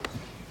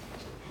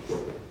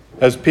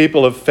As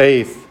people of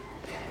faith,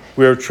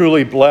 we are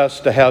truly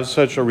blessed to have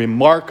such a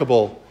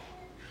remarkable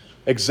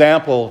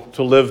example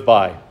to live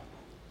by.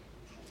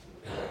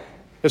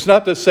 It's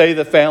not to say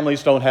that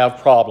families don't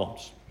have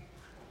problems.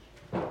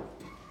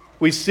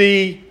 We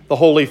see the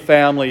Holy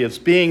Family as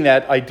being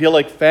that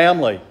idyllic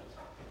family,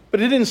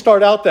 but it didn't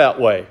start out that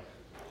way.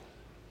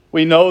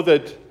 We know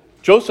that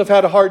Joseph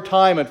had a hard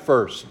time at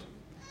first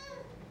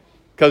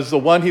because the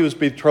one he was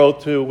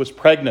betrothed to was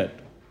pregnant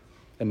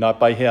and not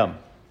by him.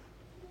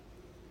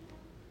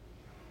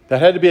 That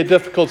had to be a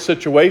difficult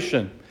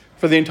situation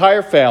for the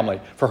entire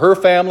family, for her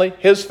family,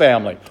 his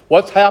family.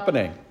 What's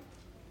happening?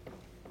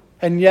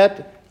 And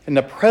yet, in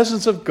the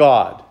presence of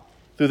God,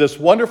 through this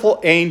wonderful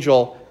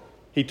angel,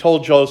 he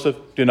told Joseph,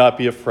 do not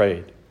be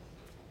afraid.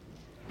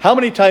 How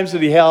many times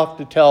did he have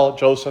to tell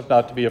Joseph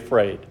not to be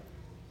afraid?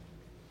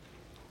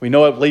 We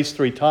know at least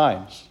 3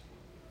 times.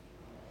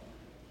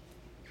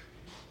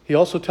 He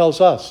also tells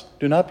us,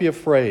 do not be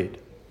afraid.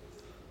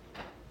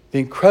 The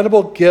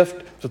incredible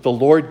gift that the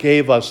Lord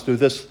gave us through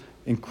this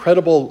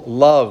incredible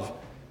love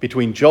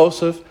between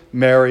Joseph,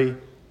 Mary,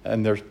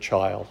 and their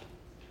child.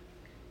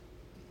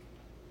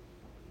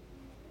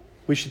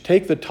 We should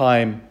take the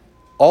time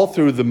all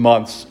through the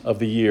months of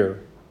the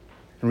year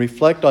and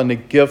reflect on the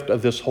gift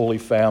of this Holy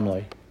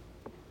Family.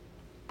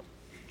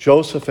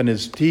 Joseph and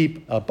his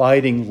deep,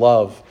 abiding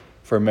love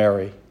for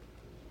Mary.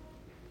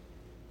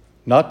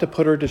 Not to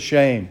put her to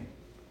shame,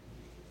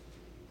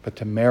 but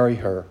to marry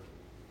her.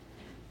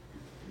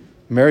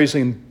 Mary's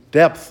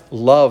in-depth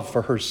love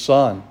for her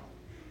son.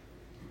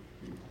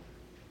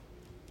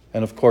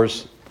 And of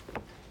course,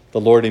 the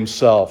Lord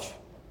himself,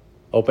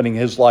 opening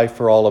his life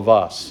for all of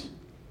us,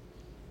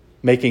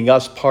 making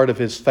us part of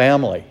his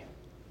family.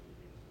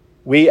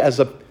 We as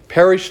a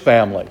parish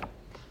family,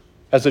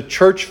 as a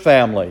church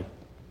family,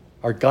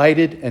 are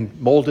guided and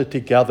molded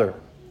together.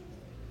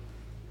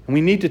 And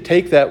we need to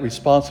take that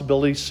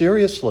responsibility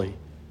seriously.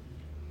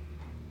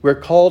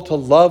 We're called to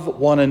love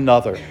one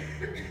another.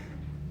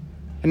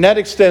 And that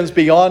extends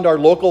beyond our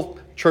local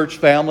church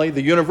family,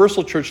 the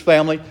universal church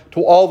family,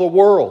 to all the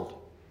world.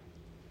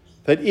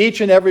 That each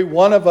and every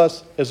one of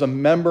us is a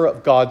member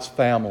of God's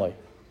family.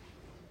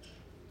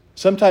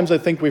 Sometimes I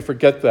think we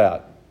forget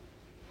that.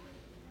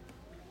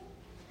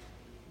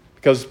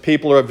 Because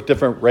people are of a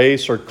different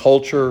race or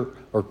culture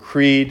or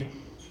creed,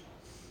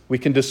 we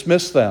can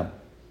dismiss them.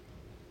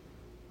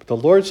 But the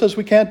Lord says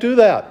we can't do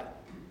that.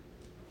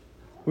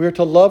 We are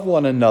to love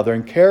one another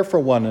and care for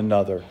one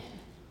another,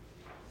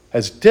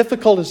 as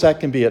difficult as that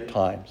can be at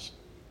times.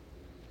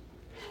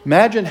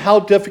 Imagine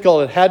how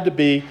difficult it had to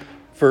be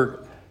for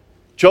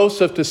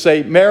Joseph to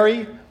say,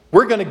 Mary,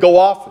 we're going to go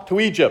off to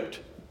Egypt.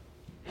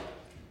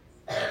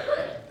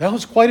 That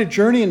was quite a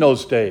journey in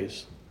those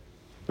days.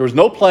 There was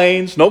no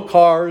planes, no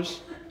cars,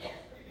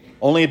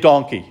 only a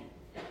donkey.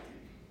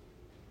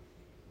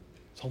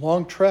 It's a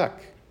long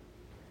trek.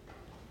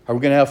 Are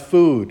we going to have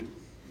food?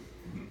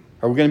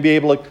 Are we going to be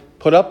able to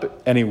put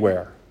up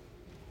anywhere?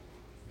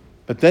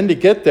 But then to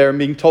get there and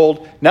being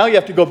told, now you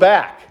have to go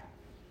back.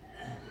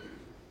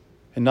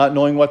 And not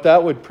knowing what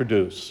that would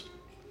produce.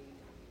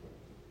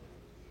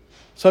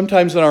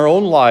 Sometimes in our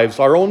own lives,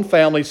 our own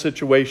family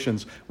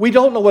situations, we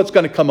don't know what's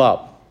going to come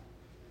up.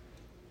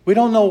 We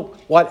don't know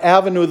what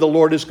avenue the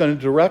Lord is going to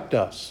direct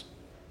us.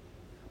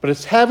 But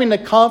it's having the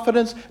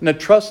confidence and the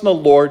trust in the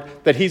Lord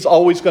that he's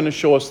always going to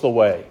show us the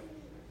way.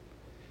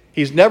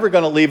 He's never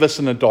going to leave us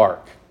in the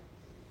dark.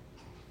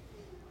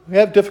 We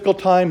have difficult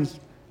times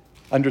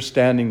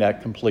understanding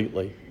that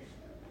completely.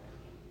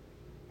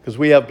 Because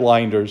we have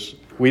blinders.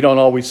 We don't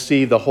always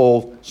see the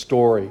whole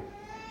story.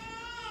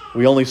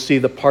 We only see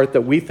the part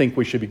that we think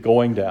we should be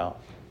going down.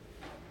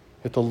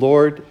 But the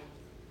Lord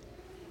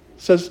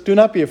says, do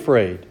not be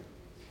afraid.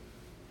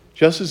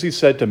 Just as he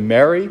said to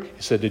Mary,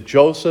 he said to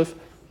Joseph,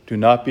 do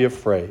not be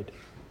afraid.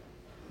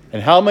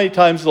 And how many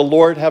times does the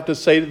Lord have to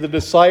say to the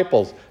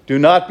disciples, do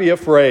not be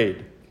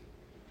afraid?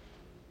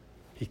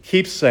 He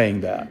keeps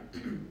saying that.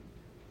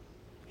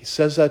 He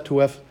says that to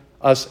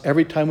us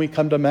every time we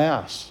come to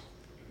Mass,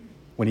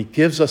 when he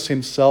gives us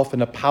himself in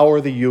the power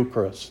of the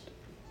Eucharist.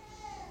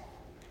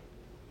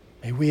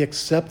 May we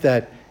accept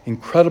that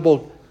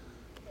incredible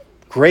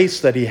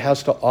grace that he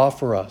has to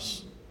offer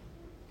us,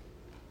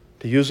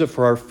 to use it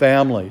for our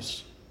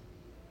families,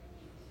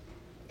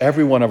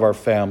 every one of our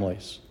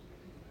families,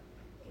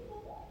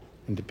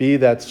 and to be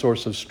that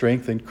source of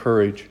strength and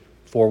courage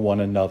for one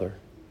another.